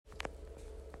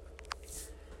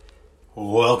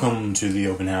Welcome to the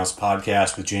Open House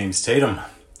Podcast with James Tatum.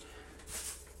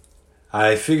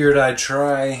 I figured I'd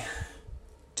try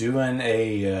doing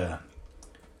a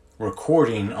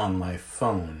recording on my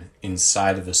phone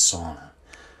inside of a sauna.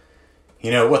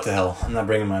 You know, what the hell? I'm not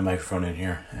bringing my microphone in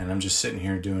here, and I'm just sitting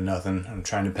here doing nothing. I'm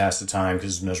trying to pass the time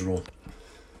because it's miserable.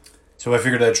 So I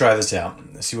figured I'd try this out.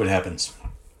 Let's see what happens.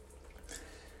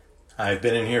 I've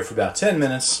been in here for about 10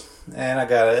 minutes. And I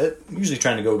got it. Usually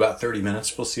trying to go about 30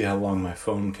 minutes. We'll see how long my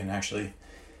phone can actually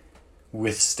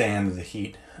withstand the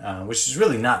heat, which is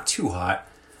really not too hot.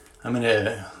 I'm in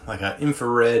an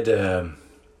infrared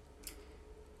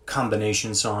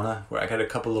combination sauna where I got a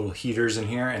couple little heaters in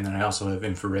here, and then I also have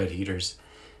infrared heaters.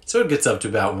 So it gets up to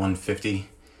about 150.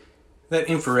 That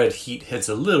infrared heat hits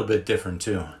a little bit different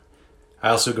too. I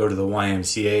also go to the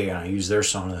YMCA and I use their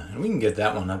sauna, and we can get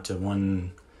that one up to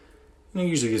it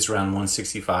usually gets around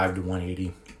 165 to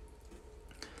 180.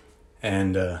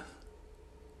 And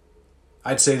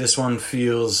I'd say this one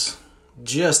feels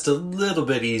just a little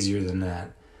bit easier than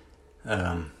that.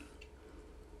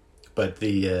 But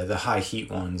the high heat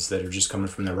ones that are just coming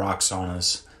from the rock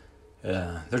saunas,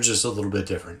 they're just a little bit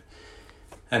different.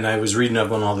 And I was reading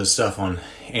up on all this stuff on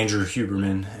Andrew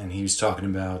Huberman, and he was talking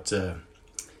about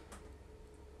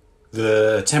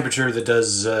the temperature that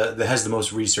has the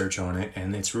most research on it,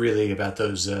 and it's really about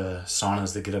those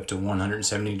saunas that get up to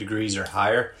 170 degrees or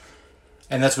higher,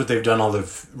 and that's what they've done all the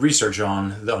research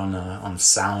on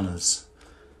saunas.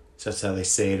 So that's how they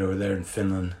say it over there in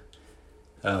Finland.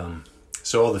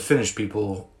 So all the Finnish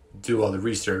people do all the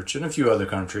research, and a few other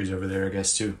countries over there, I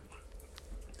guess, too.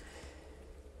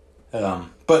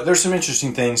 But there's some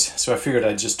interesting things, so I figured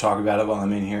I'd just talk about it while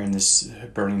I'm in here in this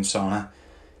burning sauna.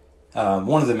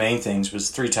 One of the main things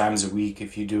was 3 times a week,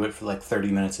 if you do it for like 30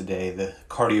 minutes a day, the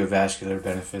cardiovascular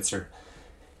benefits are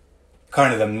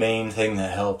kind of the main thing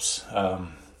that helps. But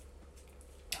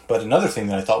another thing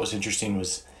that I thought was interesting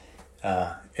was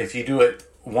if you do it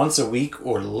once a week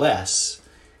or less,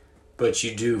 but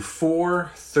you do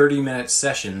 4 30-minute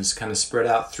sessions kind of spread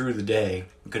out through the day,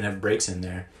 you can have breaks in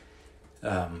there.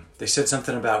 They said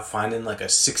something about finding like a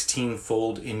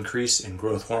 16-fold increase in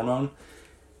growth hormone,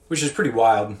 which is pretty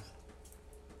wild.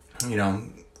 You know,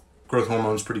 growth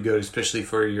hormone's pretty good, especially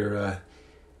for your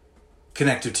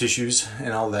connective tissues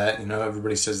and all that. You know,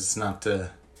 everybody says it's not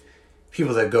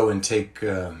people that go and take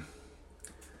I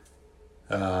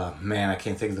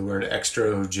can't think of the word,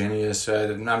 exogenous.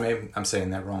 I'm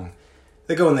saying that wrong.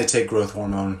 They go and they take growth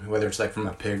hormone, whether it's like from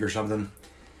a pig or something.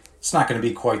 It's not going to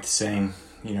be quite the same.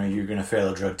 You know, you're going to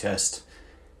fail a drug test.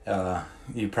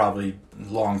 You probably,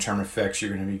 long-term effects,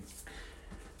 you're going to be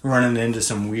running into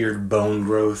some weird bone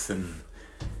growth and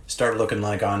start looking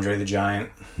like Andre the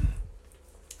Giant.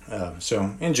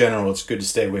 So in general, it's good to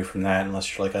stay away from that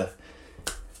unless you're like a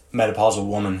menopausal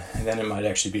woman, and then it might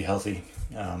actually be healthy.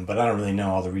 But I don't really know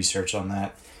all the research on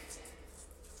that.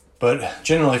 But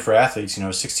generally for athletes, you know,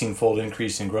 a 16-fold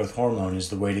increase in growth hormone is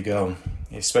the way to go,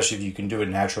 especially if you can do it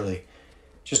naturally,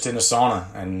 just in a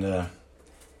sauna. And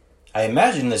I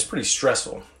imagine that's pretty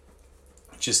stressful,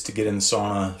 just to get in the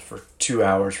sauna for 2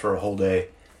 hours for a whole day.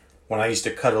 When I used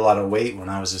to cut a lot of weight, when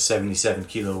I was a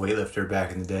 77-kilo weightlifter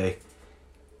back in the day,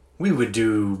 we would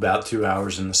do about 2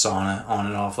 hours in the sauna on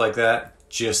and off like that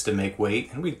just to make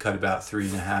weight, and we'd cut about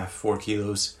 3.5, 4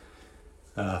 kilos.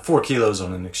 4 kilos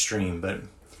on an extreme, but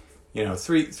you know,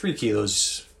 3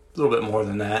 kilos, a little bit more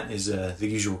than that, is the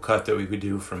usual cut that we would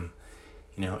do from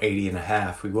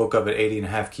 80.5. We woke up at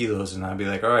 80.5 kilos, and I'd be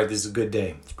like, all right, this is a good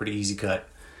day. It's a pretty easy cut.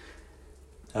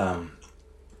 But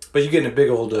you're getting a big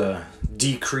old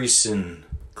decrease in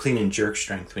clean and jerk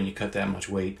strength when you cut that much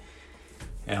weight.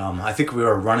 I think we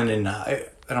were running in,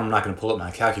 I'm not going to pull up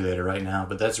my calculator right now,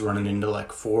 but that's running into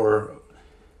like 4%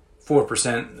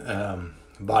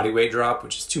 body weight drop,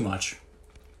 which is too much.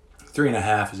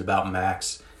 3.5 is about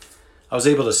max. I was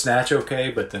able to snatch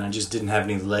okay, but then I just didn't have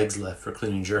any legs left for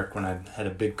clean and jerk when I had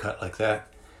a big cut like that.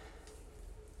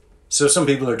 So some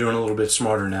people are doing a little bit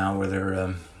smarter now, where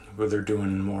they're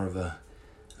doing more of a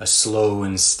slow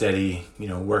and steady,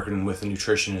 working with a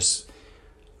nutritionist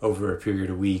over a period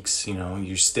of weeks.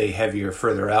 You stay heavier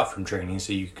further out from training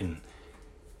so you can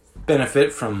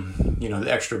benefit from,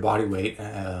 the extra body weight.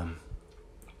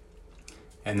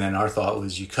 And then our thought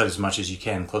was you cut as much as you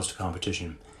can close to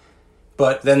competition.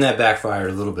 But then that backfired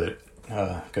a little bit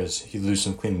because you lose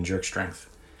some clean and jerk strength,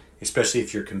 especially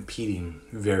if you're competing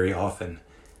very often.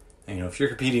 If you're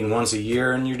competing once a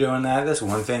year and you're doing that, that's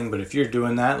one thing. But if you're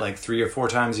doing that like 3 or 4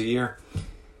 times a year,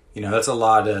 that's a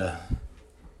lot.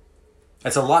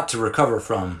 That's a lot to recover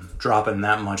from, dropping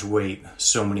that much weight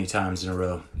so many times in a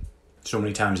row, so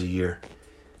many times a year.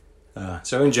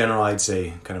 So in general, I'd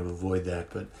say kind of avoid that.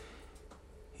 But,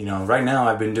 right now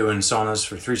I've been doing saunas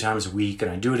for 3 times a week,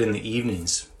 and I do it in the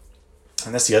evenings.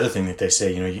 And that's the other thing that they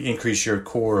say, you increase your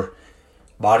core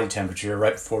body temperature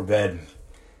right before bed,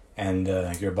 and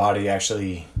your body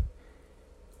actually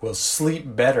will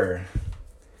sleep better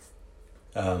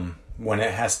when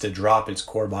it has to drop its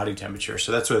core body temperature.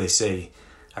 So that's what they say.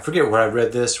 I forget where I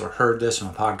read this or heard this on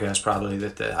a podcast probably,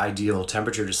 that the ideal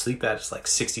temperature to sleep at is like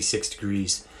 66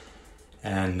 degrees.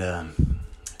 And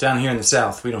down here in the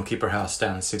South, we don't keep our house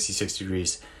down at 66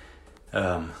 degrees.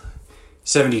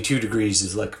 72 degrees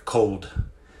is like cold.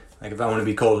 Like if I want to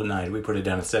be cold at night, we put it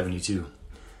down at 72.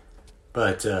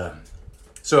 But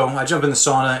so I jump in the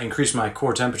sauna, increase my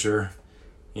core temperature,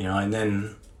 and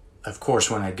then of course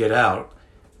when I get out,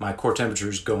 my core temperature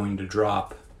is going to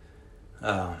drop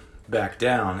back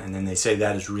down, and then they say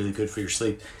that is really good for your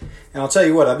sleep. And I'll tell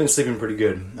you what, I've been sleeping pretty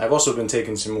good. I've also been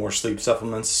taking some more sleep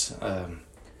supplements.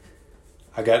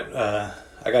 I got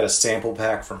a sample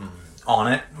pack from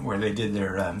On It where they did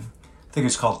their I think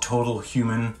it's called Total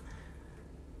Human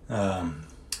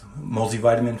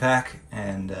multivitamin pack,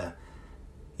 and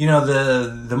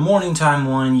the morning time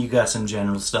one, you got some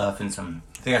general stuff and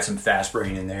they got some fast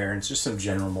brain in there, and it's just some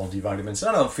general multivitamins.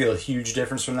 I don't feel a huge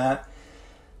difference from that,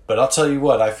 but I'll tell you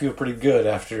what, I feel pretty good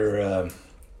after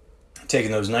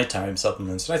taking those nighttime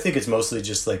supplements. And I think it's mostly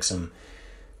just like some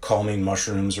calming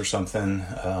mushrooms or something,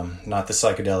 not the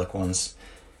psychedelic ones,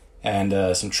 and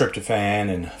some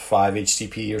tryptophan and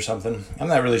 5-HTP or something. I'm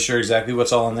not really sure exactly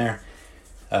what's all in there.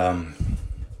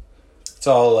 It's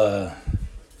all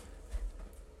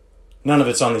none of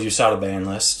it's on the USADA ban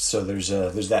list, so there's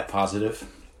that positive.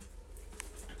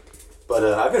 But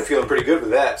I've been feeling pretty good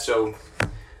with that, so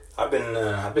I've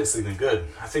been sleeping good.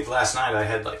 I think last night I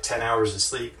had like 10 hours of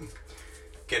sleep,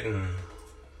 getting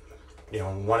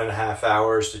 1.5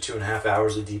 hours to 2.5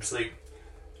 hours of deep sleep.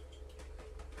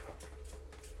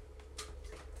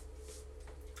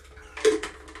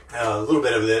 A little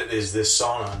bit of it is this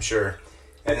sauna, I'm sure,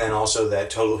 and then also that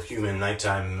Total Human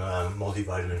nighttime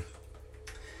multivitamin.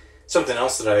 Something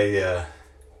else that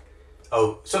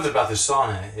something about this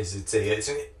sauna is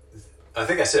I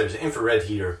think I said it was an infrared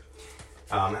heater.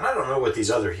 And I don't know what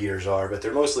these other heaters are, but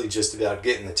they're mostly just about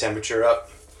getting the temperature up.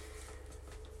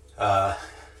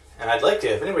 And I'd like to,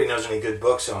 if anybody knows any good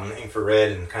books on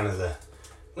infrared and kind of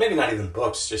maybe not even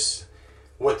books, just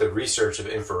what the research of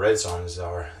infrared saunas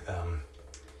are,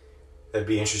 that'd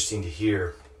be interesting to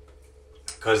hear.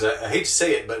 Because I hate to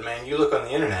say it, but man, you look on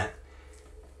the internet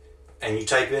and you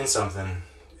type in something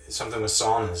with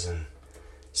saunas and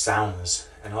saunas,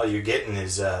 and all you're getting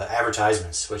is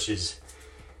advertisements, which is,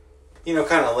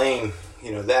 kind of lame.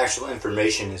 The actual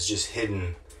information is just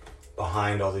hidden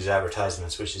behind all these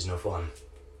advertisements, which is no fun.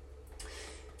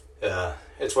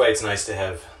 That's why it's nice to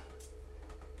have,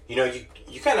 you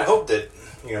kind of hope that,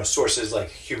 sources like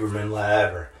Huberman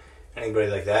Lab or anybody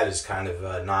like that is kind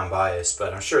of non-biased,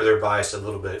 but I'm sure they're biased a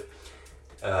little bit,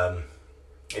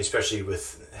 especially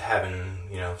with having,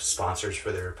 sponsors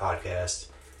for their podcast.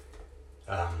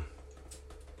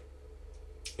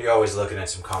 You're always looking at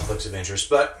some conflicts of interest,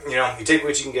 but, you take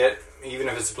what you can get, even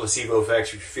if it's a placebo effect,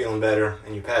 if you're feeling better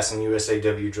and you're passing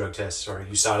USAW drug tests or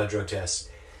USADA drug tests,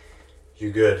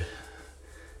 you're good.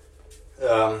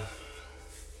 All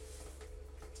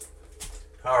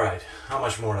right, how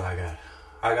much more do I got?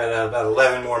 I got about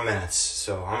 11 more minutes,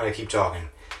 so I'm going to keep talking.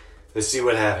 Let's see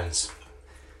what happens.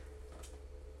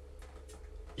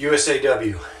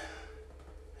 USAW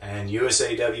and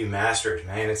USAW Masters,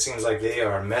 man, it seems like they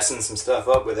are messing some stuff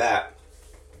up with that.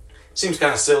 Seems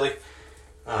kind of silly.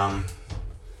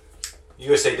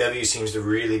 USAW seems to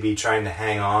really be trying to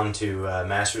hang on to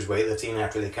Masters weightlifting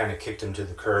after they kind of kicked them to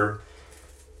the curb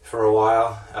for a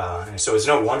while. And so it's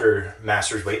no wonder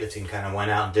Masters weightlifting kind of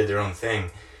went out and did their own thing.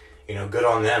 Good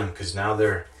on them, because now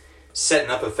they're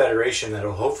setting up a federation that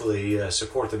will hopefully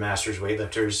support the Masters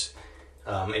weightlifters.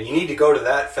 And you need to go to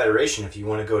that federation if you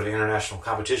want to go to international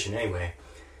competition anyway,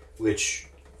 which,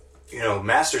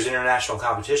 Masters international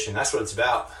competition, that's what it's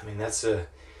about. I mean,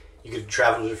 you could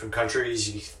travel to different countries,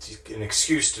 an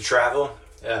excuse to travel,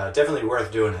 definitely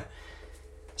worth doing it.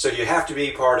 So you have to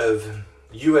be part of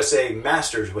USA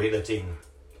Masters weightlifting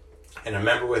and a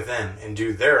member with them and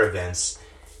do their events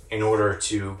in order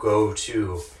to go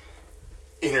to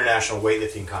international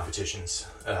weightlifting competitions,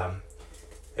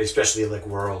 especially like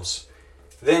Worlds.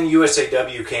 Then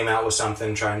USAW came out with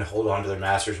something trying to hold on to their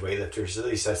Masters weightlifters. At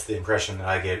least that's the impression that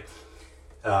I get.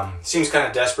 Seems kind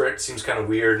of desperate. Seems kind of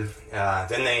weird.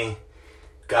 Then they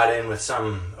got in with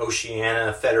some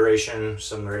Oceania Federation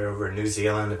somewhere over in New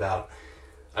Zealand about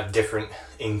a different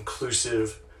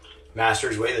inclusive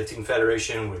Masters Weightlifting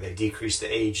Federation, where they decreased the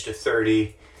age to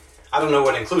 30. I don't know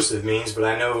what inclusive means, but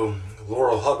I know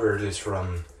Laurel Hubbard is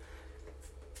from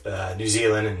New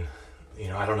Zealand, and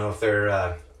I don't know if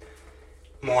they're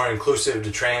more inclusive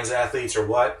to trans athletes or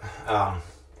what.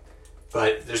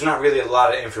 But there's not really a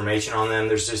lot of information on them.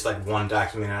 There's just like one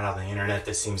document out on the internet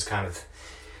that seems kind of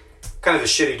a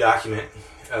shitty document.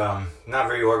 Not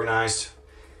very organized.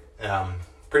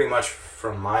 Pretty much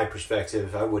from my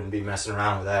perspective, I wouldn't be messing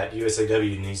around with that.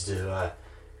 USAW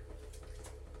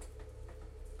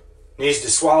needs to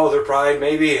swallow their pride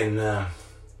maybe and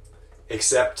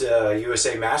accept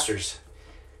USA Masters.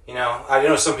 I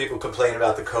know some people complain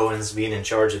about the Cohens being in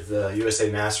charge of the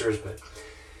USA Masters,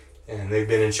 and they've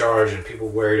been in charge, and people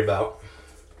worried about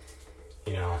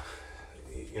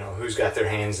who's got their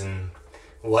hands in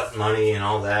what money and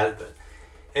all that. But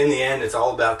in the end, it's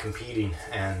all about competing,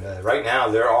 and right now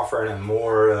they're offering a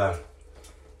more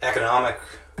economic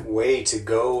way to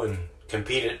go and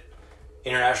compete at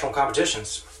international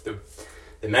competitions.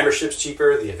 The membership's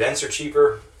cheaper, the events are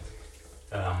cheaper.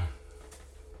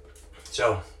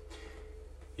 So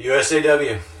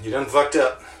USAW, you done fucked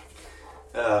up.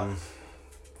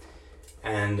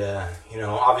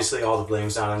 Obviously all the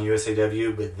blame's not on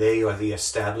USAW, but they are the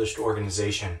established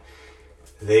organization.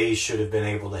 They should have been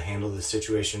able to handle the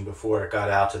situation before it got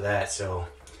out to that. So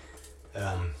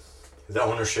the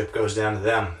ownership goes down to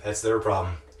them. That's their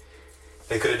problem.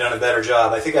 They could have done a better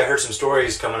job. I think I heard some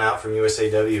stories coming out from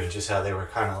USAW and just how they were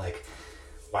kind of like,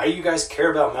 why do you guys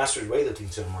care about Masters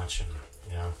weightlifting so much? And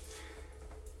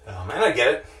I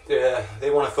get it. They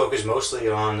want to focus mostly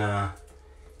on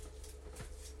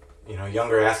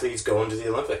younger athletes going to the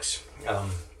Olympics,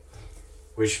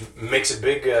 which makes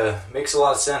a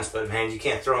lot of sense. But man, you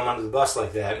can't throw them under the bus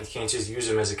like that. You can't just use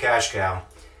them as a cash cow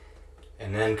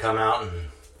and then come out and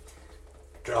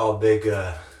draw a big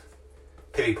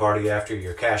pity party after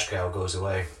your cash cow goes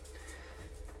away.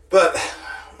 But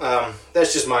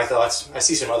that's just my thoughts. I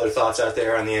see some other thoughts out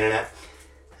there on the internet.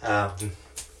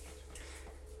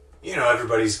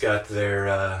 Everybody's got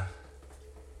their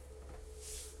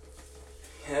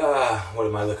what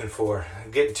am I looking for?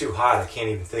 I'm getting too hot. I can't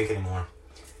even think anymore.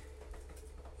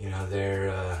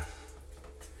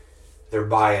 They're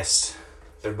biased.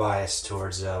 They're biased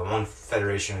towards one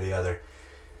federation or the other.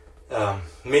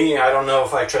 Me, I don't know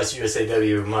if I trust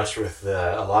USAW much with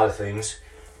a lot of things.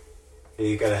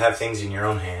 You got to have things in your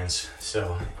own hands.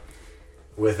 So,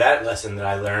 with that lesson that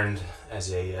I learned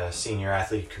as a senior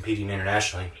athlete competing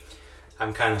internationally,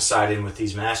 I'm kind of siding with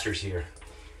these masters here.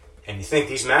 And you think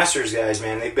these masters guys,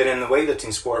 man, they've been in the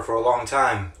weightlifting sport for a long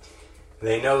time.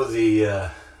 They know the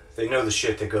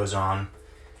shit that goes on.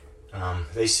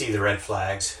 They see the red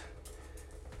flags.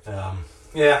 Now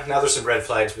there's some red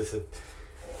flags with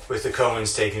the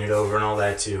Cohens taking it over and all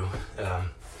that too.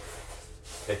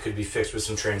 That could be fixed with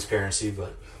some transparency,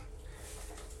 but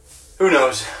who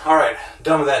knows? All right,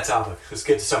 done with that topic. Let's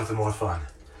get to something more fun.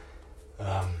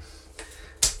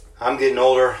 I'm getting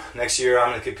older. Next year I'm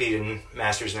going to compete in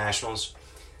Masters Nationals.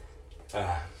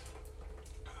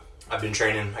 I've been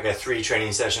training. I got 3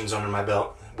 training sessions under my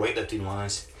belt, weightlifting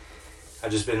wise. I've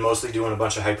just been mostly doing a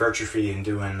bunch of hypertrophy and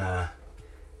doing...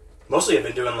 Mostly I've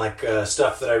been doing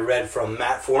stuff that I read from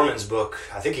Matt Foreman's book.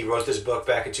 I think he wrote this book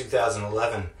back in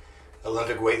 2011,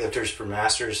 Olympic Weightlifters for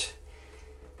Masters.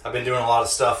 I've been doing a lot of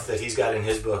stuff that he's got in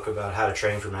his book about how to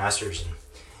train for Masters.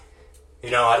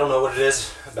 And, I don't know what it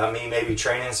is about me maybe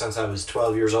training since I was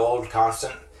 12 years old,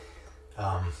 constant.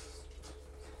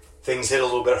 Things hit a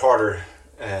little bit harder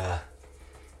at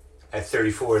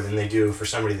 34 than they do for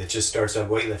somebody that just starts up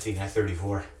weightlifting at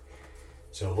 34.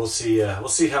 So we'll see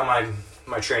how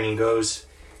my training goes.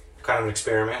 Kind of an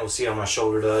experiment. We'll see how my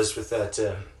shoulder does with that.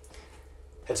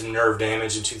 Had some nerve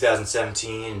damage in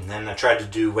 2017, and then I tried to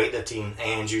do weightlifting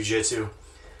and jiu-jitsu,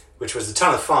 which was a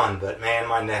ton of fun, but man,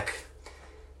 my neck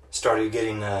started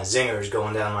getting zingers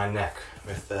going down my neck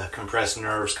with compressed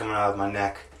nerves coming out of my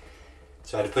neck.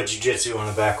 So I had to put jiu-jitsu on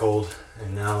a back hold,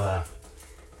 and now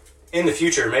in the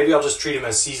future, maybe I'll just treat them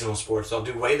as seasonal sports. I'll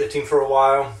do weightlifting for a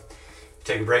while,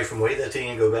 take a break from weightlifting,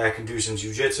 and go back and do some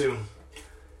jiu-jitsu,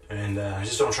 and I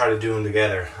just don't try to do them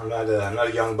together. I'm not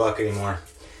a young buck anymore.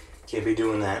 Can't be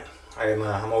doing that.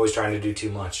 I'm always trying to do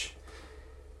too much.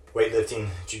 Weightlifting,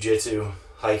 jiu-jitsu,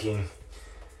 hiking,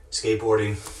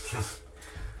 skateboarding.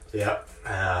 Yep.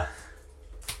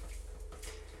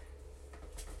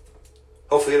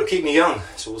 Hopefully it'll keep me young,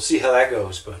 so we'll see how that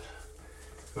goes, but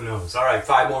who knows. All right,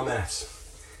 5 more minutes.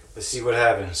 Let's see what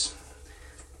happens.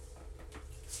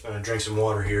 I'm gonna drink some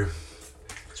water here.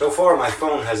 So far, my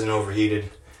phone hasn't overheated.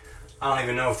 I don't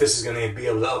even know if this is gonna be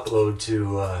able to upload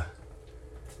to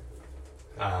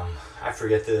I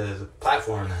forget the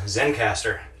platform,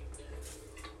 Zencaster.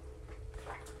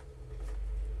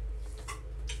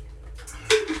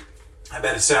 I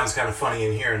bet it sounds kind of funny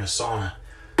in here in the sauna.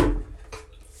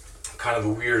 Kind of a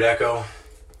weird echo.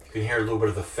 You can hear a little bit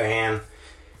of the fan.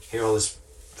 Hear all this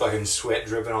fucking sweat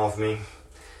dripping off me.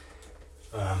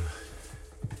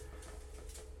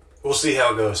 We'll see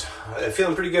how it goes. I'm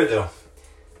feeling pretty good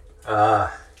though.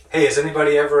 Hey, has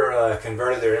anybody ever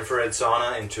converted their infrared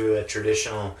sauna into a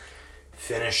traditional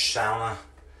Finnish sauna?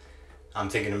 I'm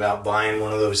thinking about buying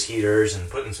one of those heaters and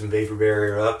putting some vapor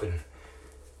barrier up and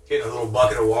getting a little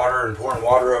bucket of water and pouring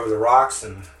water over the rocks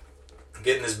and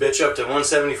getting this bitch up to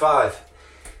 175.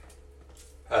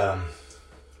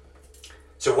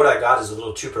 So what I got is a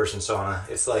little 2-person sauna.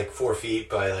 It's like 4 feet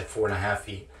by like 4.5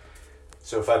 feet.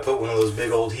 So if I put one of those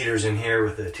big old heaters in here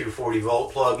with a 240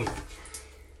 volt plug,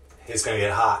 it's gonna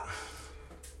get hot.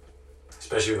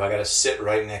 Especially if I gotta sit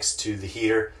right next to the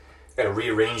heater. Gotta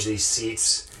rearrange these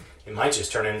seats. It might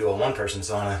just turn into a 1-person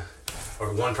sauna.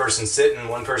 Or 1 person sitting,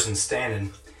 1 person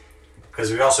standing.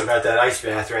 Because we also got that ice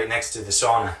bath right next to the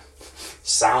sauna.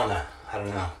 Sauna. I don't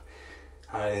know.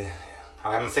 I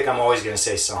think I'm always going to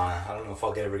say sauna. I don't know if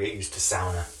I'll ever get used to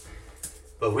sauna.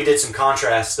 But we did some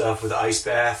contrast stuff with the ice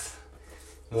bath.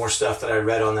 More stuff that I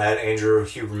read on that Andrew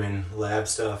Huberman lab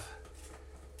stuff.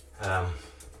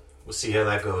 We'll see how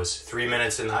that goes. 3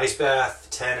 minutes in the ice bath,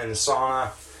 10 in the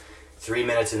sauna, 3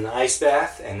 minutes in the ice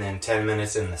bath, and then 10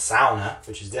 minutes in the sauna,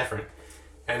 which is different.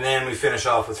 And then we finish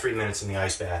off with 3 minutes in the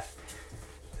ice bath.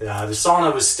 The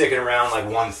sauna was sticking around like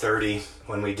 130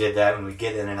 when we did that, when we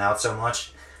get in and out so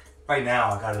much. Right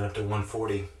now I got it up to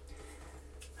 140.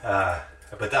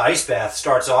 But the ice bath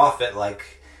starts off at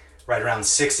like right around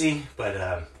 60,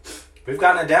 but we've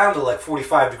gotten it down to like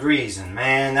 45 degrees, and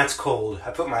man, that's cold.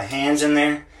 I put my hands in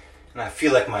there and I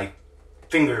feel like my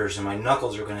fingers and my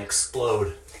knuckles are going to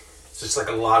explode. It's just like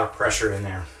a lot of pressure in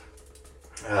there.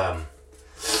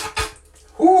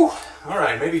 Whew. All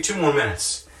right, maybe 2 more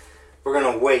minutes. We're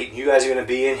going to wait. You guys are going to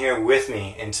be in here with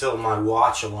me until my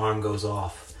watch alarm goes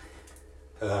off.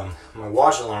 My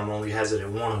watch alarm only has it at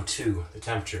 102, the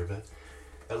temperature, but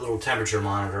that little temperature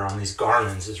monitor on these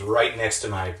Garmin's is right next to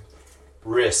my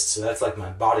wrist, so that's like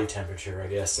my body temperature, I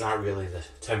guess, not really the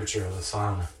temperature of the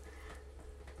sauna.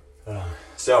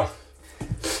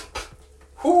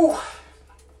 Whew.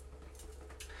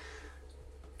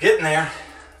 Getting there.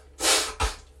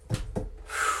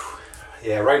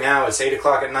 Yeah, right now it's 8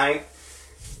 o'clock at night.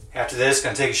 After this,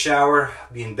 gonna take a shower,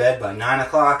 be in bed by 9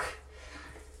 o'clock.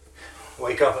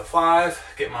 Wake up at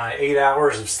 5, get my 8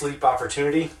 hours of sleep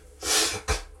opportunity.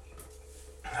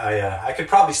 I could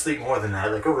probably sleep more than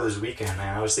that. Like over this weekend,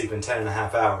 man, I was sleeping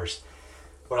 10.5 hours.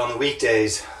 But on the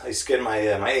weekdays, I just get my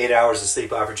 8 hours of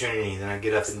sleep opportunity, then I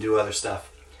get up and do other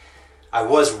stuff. I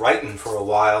was writing for a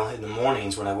while in the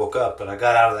mornings when I woke up, but I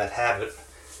got out of that habit.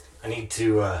 I need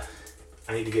to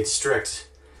get strict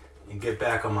and get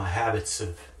back on my habits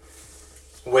of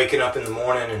waking up in the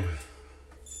morning and,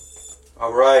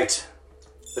 all right,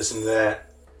 listen to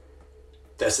that.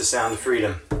 That's the sound of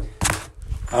freedom.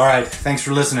 All right, thanks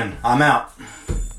for listening. I'm out.